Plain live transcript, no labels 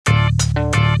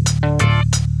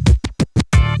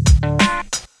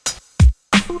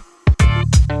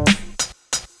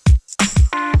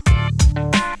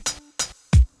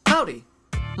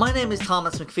My name is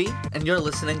Thomas McPhee, and you're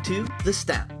listening to The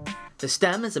Stem. The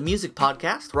Stem is a music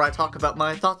podcast where I talk about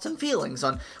my thoughts and feelings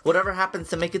on whatever happens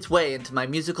to make its way into my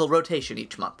musical rotation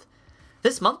each month.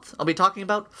 This month, I'll be talking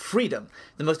about Freedom,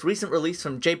 the most recent release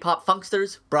from J-Pop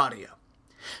Funksters, Bradio.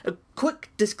 A quick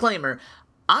disclaimer,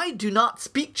 I do not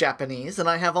speak Japanese, and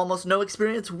I have almost no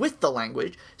experience with the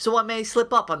language, so I may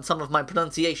slip up on some of my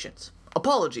pronunciations.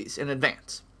 Apologies in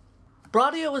advance.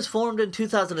 Bradio was formed in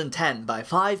 2010 by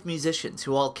 5 musicians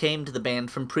who all came to the band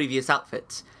from previous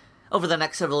outfits. Over the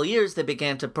next several years, they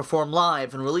began to perform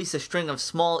live and release a string of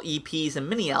small EPs and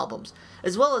mini-albums,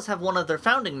 as well as have one of their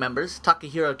founding members,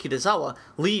 Takahiro Kitazawa,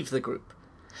 leave the group.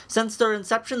 Since their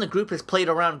inception, the group has played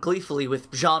around gleefully with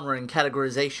genre and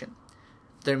categorization.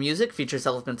 Their music features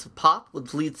elements of pop,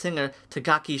 with lead singer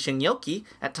Takaki Shinyoki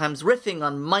at times riffing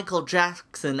on Michael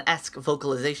Jackson-esque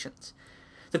vocalizations.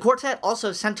 The quartet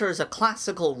also centers a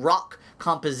classical rock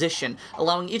composition,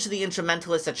 allowing each of the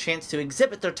instrumentalists a chance to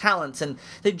exhibit their talents, and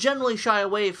they generally shy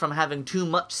away from having too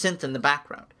much synth in the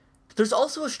background. There's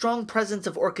also a strong presence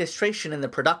of orchestration in the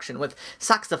production, with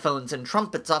saxophones and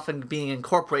trumpets often being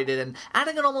incorporated and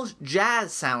adding an almost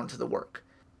jazz sound to the work.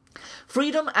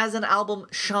 Freedom as an album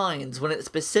shines when it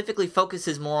specifically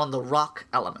focuses more on the rock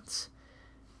elements.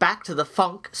 Back to the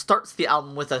Funk starts the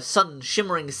album with a sudden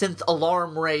shimmering synth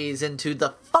alarm raise into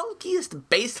the funkiest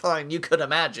bass line you could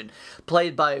imagine,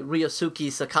 played by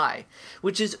Ryosuke Sakai,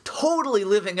 which is totally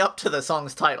living up to the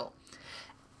song's title.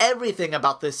 Everything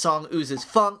about this song oozes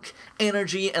funk,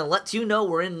 energy, and lets you know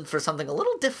we're in for something a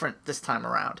little different this time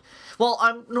around. While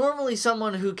I'm normally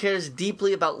someone who cares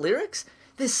deeply about lyrics,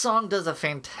 this song does a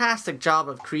fantastic job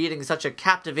of creating such a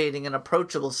captivating and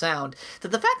approachable sound that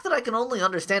the fact that I can only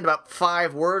understand about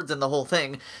 5 words in the whole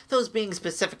thing, those being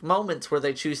specific moments where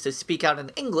they choose to speak out in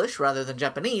English rather than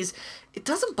Japanese, it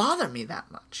doesn't bother me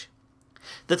that much.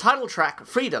 The title track,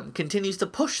 Freedom, continues to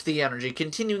push the energy,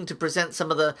 continuing to present some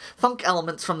of the funk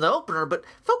elements from the opener, but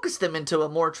focus them into a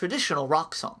more traditional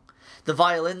rock song. The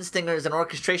violin, stingers, and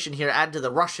orchestration here add to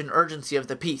the rush and urgency of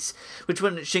the piece, which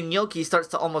when Shinyoki starts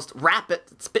to almost rap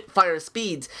at Spitfire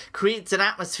speeds, creates an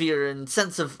atmosphere and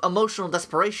sense of emotional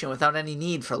desperation without any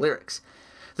need for lyrics.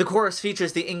 The chorus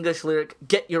features the English lyric,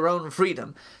 "Get your own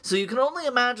freedom," so you can only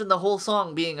imagine the whole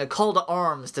song being a call to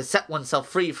arms to set oneself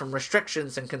free from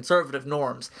restrictions and conservative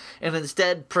norms, and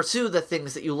instead pursue the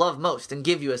things that you love most and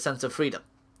give you a sense of freedom.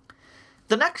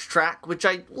 The next track, which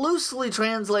I loosely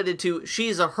translated to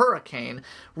 "She's a Hurricane,"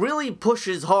 really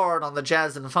pushes hard on the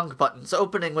jazz and funk buttons,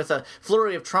 opening with a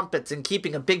flurry of trumpets and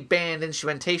keeping a big band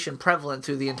instrumentation prevalent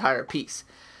through the entire piece.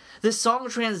 This song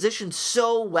transitions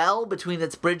so well between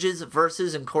its bridges,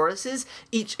 verses, and choruses,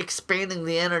 each expanding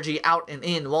the energy out and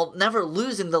in, while never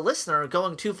losing the listener or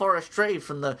going too far astray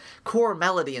from the core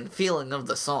melody and feeling of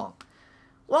the song.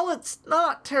 While it's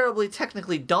not terribly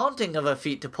technically daunting of a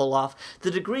feat to pull off, the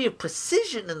degree of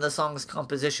precision in the song's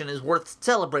composition is worth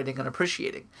celebrating and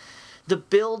appreciating. The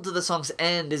build to the song's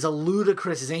end is a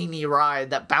ludicrous zany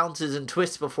ride that bounces and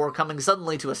twists before coming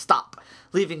suddenly to a stop,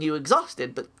 leaving you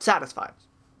exhausted but satisfied.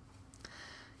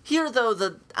 Here, though,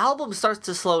 the album starts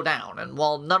to slow down, and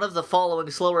while none of the following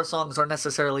slower songs are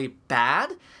necessarily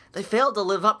bad, they fail to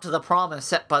live up to the promise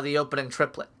set by the opening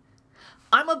triplet.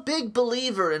 I'm a big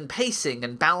believer in pacing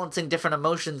and balancing different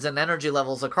emotions and energy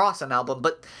levels across an album,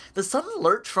 but the sudden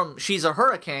lurch from "She's a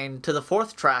Hurricane" to the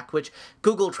 4th track, which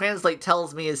Google Translate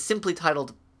tells me is simply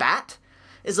titled "Bat,"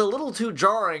 is a little too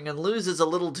jarring and loses a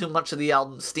little too much of the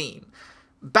album's steam.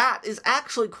 "Bat" is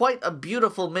actually quite a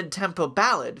beautiful mid-tempo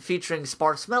ballad, featuring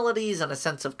sparse melodies and a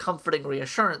sense of comforting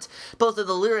reassurance, both in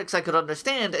the lyrics I could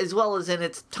understand as well as in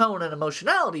its tone and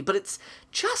emotionality, but it's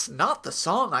just not the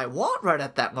song I want right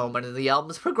at that moment in the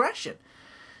album's progression.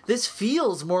 This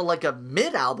feels more like a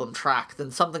mid-album track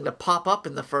than something to pop up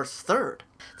in the first third.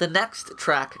 The next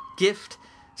track, Gift,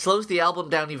 slows the album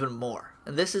down even more,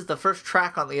 and this is the first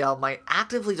track on the album I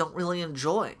actively don't really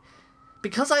enjoy.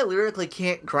 Because I lyrically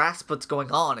can't grasp what's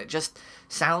going on, it just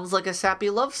sounds like a sappy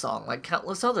love song, like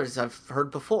countless others I've heard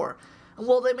before. And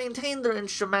while they maintain their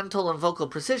instrumental and vocal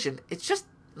precision, it's just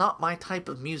not my type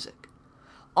of music.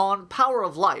 On Power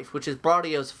of Life, which is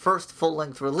Bradio's first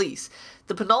full-length release,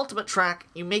 the penultimate track,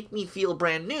 You Make Me Feel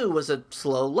Brand New, was a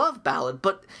slow love ballad,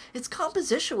 but its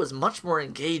composition was much more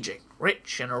engaging,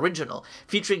 rich, and original,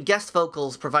 featuring guest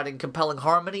vocals providing compelling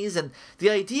harmonies, and the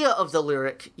idea of the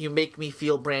lyric, You Make Me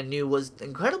Feel Brand New, was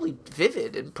incredibly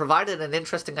vivid and provided an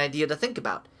interesting idea to think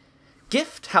about.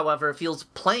 Gift, however, feels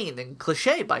plain and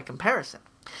cliché by comparison.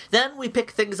 Then we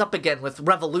pick things up again with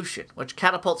Revolution, which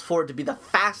catapults forward to be the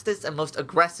fastest and most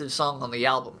aggressive song on the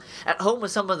album, at home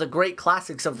with some of the great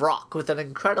classics of rock, with an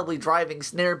incredibly driving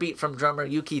snare beat from drummer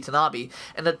Yuki Tanabe,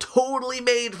 and a totally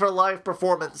made-for-live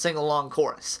performance sing-along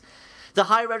chorus. The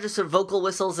high-register vocal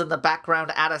whistles in the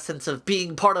background add a sense of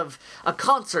being part of a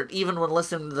concert even when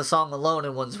listening to the song alone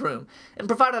in one's room, and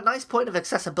provide a nice point of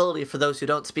accessibility for those who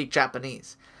don't speak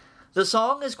Japanese. The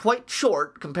song is quite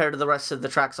short compared to the rest of the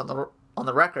tracks on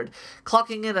the record,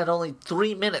 clocking in at only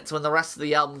 3 minutes when the rest of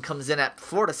the album comes in at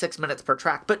 4 to 6 minutes per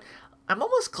track, but I'm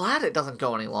almost glad it doesn't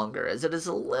go any longer, as it is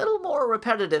a little more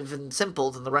repetitive and simple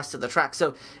than the rest of the track,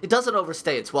 so it doesn't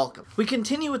overstay its welcome. We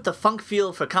continue with the funk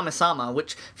feel for Kamisama,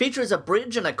 which features a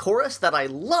bridge and a chorus that I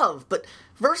love, but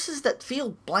verses that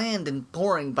feel bland and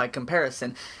boring by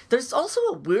comparison. There's also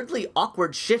a weirdly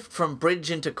awkward shift from bridge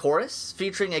into chorus,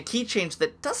 featuring a key change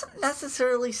that doesn't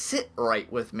necessarily sit right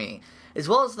with me, as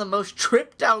well as the most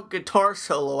tripped-out guitar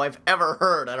solo I've ever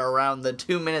heard at around the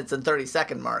 2 minutes and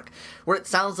 30-second mark, where it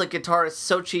sounds like guitarist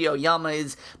Soichi Oyama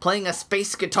is playing a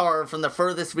space guitar from the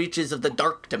furthest reaches of the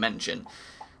dark dimension.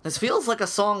 This feels like a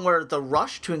song where the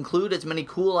rush to include as many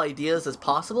cool ideas as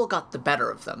possible got the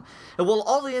better of them, and while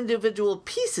all the individual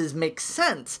pieces make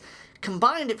sense,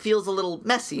 combined it feels a little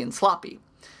messy and sloppy.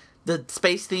 The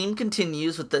space theme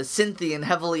continues with the synthy and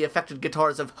heavily affected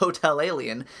guitars of Hotel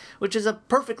Alien, which is a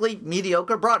perfectly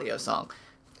mediocre Bradio song.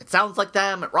 It sounds like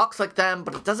them, it rocks like them,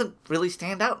 but it doesn't really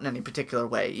stand out in any particular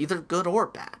way, either good or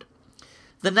bad.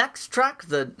 The next track,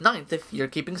 the 9th if you're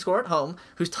keeping score at home,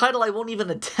 whose title I won't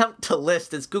even attempt to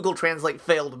list as Google Translate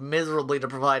failed miserably to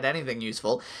provide anything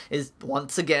useful, is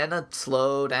once again a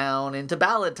slow down into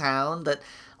Ballad Town that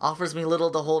offers me little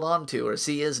to hold on to or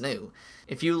see as new.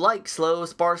 If you like slow,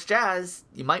 sparse jazz,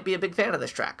 you might be a big fan of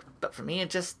this track, but for me it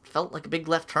just felt like a big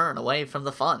left turn away from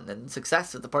the fun and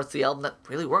success of the parts of the album that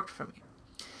really worked for me.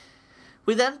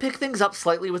 We then pick things up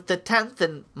slightly with the 10th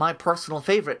and my personal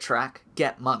favorite track,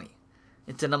 Get Money.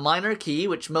 It's in a minor key,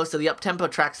 which most of the up-tempo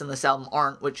tracks in this album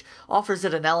aren't, which offers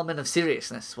it an element of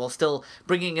seriousness, while still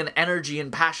bringing an energy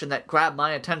and passion that grabbed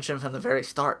my attention from the very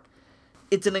start.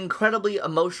 It's an incredibly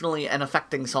emotionally and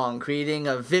affecting song, creating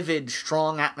a vivid,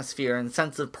 strong atmosphere and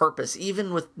sense of purpose,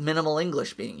 even with minimal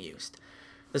English being used.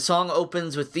 The song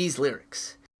opens with these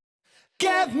lyrics.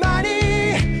 Get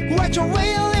money, what you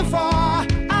waiting for?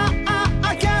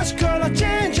 I guess gonna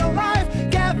change your life.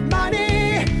 Get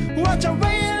money, what you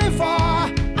waiting for?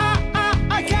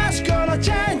 I guess gonna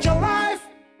change your life.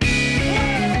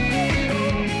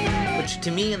 Which,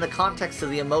 to me, in the context of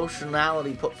the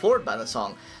emotionality put forward by the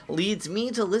song, leads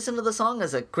me to listen to the song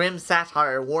as a grim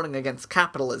satire warning against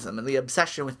capitalism and the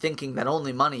obsession with thinking that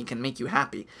only money can make you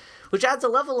happy, which adds a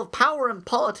level of power and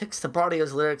politics to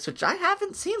Bradio's lyrics which I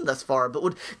haven't seen thus far, but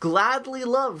would gladly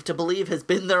love to believe has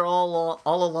been there all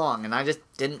along, and I just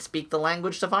didn't speak the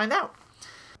language to find out.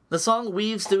 The song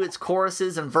weaves through its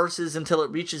choruses and verses until it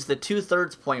reaches the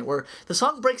 2/3 point, where the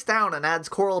song breaks down and adds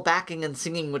choral backing and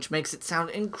singing, which makes it sound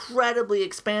incredibly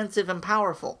expansive and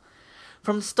powerful.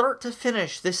 From start to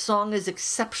finish, this song is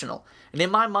exceptional, and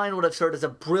in my mind would have served as a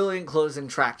brilliant closing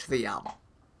track to the album.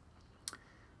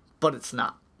 But it's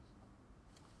not.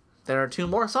 There are 2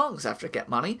 more songs after Get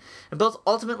Money, and both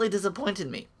ultimately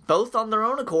disappointed me, both on their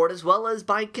own accord as well as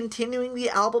by continuing the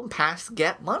album past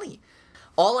Get Money.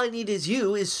 All I Need Is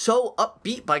You is so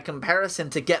upbeat by comparison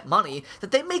to Get Money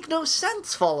that they make no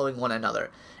sense following one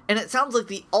another, and it sounds like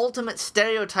the ultimate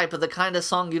stereotype of the kind of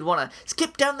song you'd want to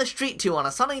skip down the street to on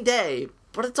a sunny day,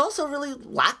 but it's also really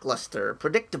lackluster,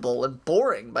 predictable, and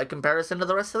boring by comparison to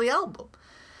the rest of the album.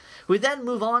 We then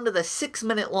move on to the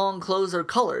 6-minute-long closer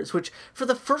Colors, which for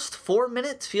the first 4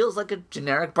 minutes feels like a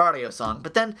generic Bradio song,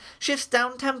 but then shifts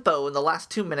down-tempo in the last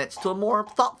 2 minutes to a more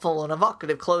thoughtful and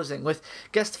evocative closing, with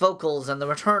guest vocals and the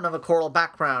return of a choral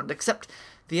background, except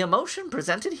the emotion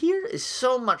presented here is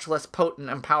so much less potent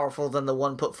and powerful than the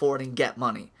one put forward in Get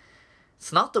Money.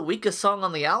 It's not the weakest song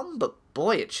on the album, but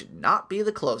boy, it should not be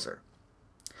the closer.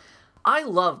 I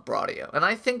love Bradio, and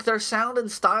I think their sound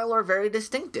and style are very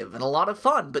distinctive and a lot of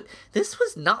fun, but this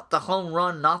was not the home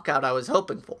run knockout I was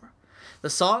hoping for. The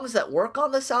songs that work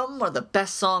on this album are the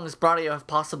best songs Bradio have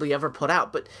possibly ever put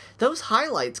out, but those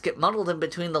highlights get muddled in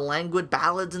between the languid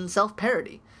ballads and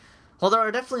self-parody. While there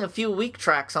are definitely a few weak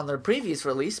tracks on their previous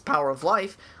release, Power of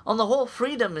Life, on the whole,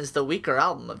 Freedom is the weaker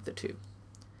album of the 2.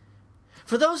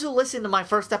 For those who listened to my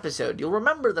first episode, you'll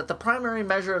remember that the primary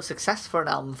measure of success for an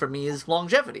album for me is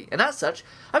longevity, and as such,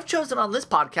 I've chosen on this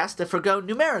podcast to forgo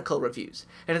numerical reviews,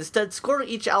 and instead score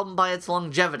each album by its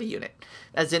longevity unit,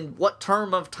 as in what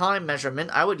term of time measurement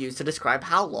I would use to describe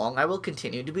how long I will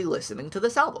continue to be listening to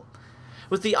this album,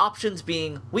 with the options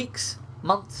being weeks,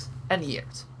 months, and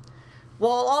years.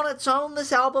 While on its own,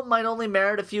 this album might only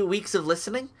merit a few weeks of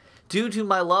listening, due to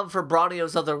my love for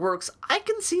Bradio's other works, I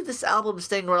can see this album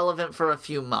staying relevant for a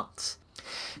few months.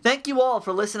 Thank you all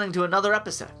for listening to another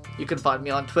episode. You can find me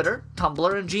on Twitter,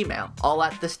 Tumblr, and Gmail, all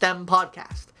at The STEM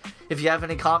Podcast. If you have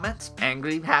any comments,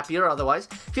 angry, happy, or otherwise,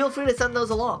 feel free to send those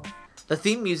along. The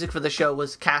theme music for the show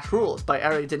was Cash Rules by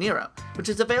Ari de Niro, which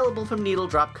is available from Needle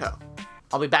Drop Co.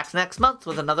 I'll be back next month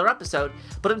with another episode,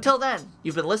 but until then,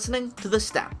 you've been listening to The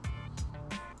STEM.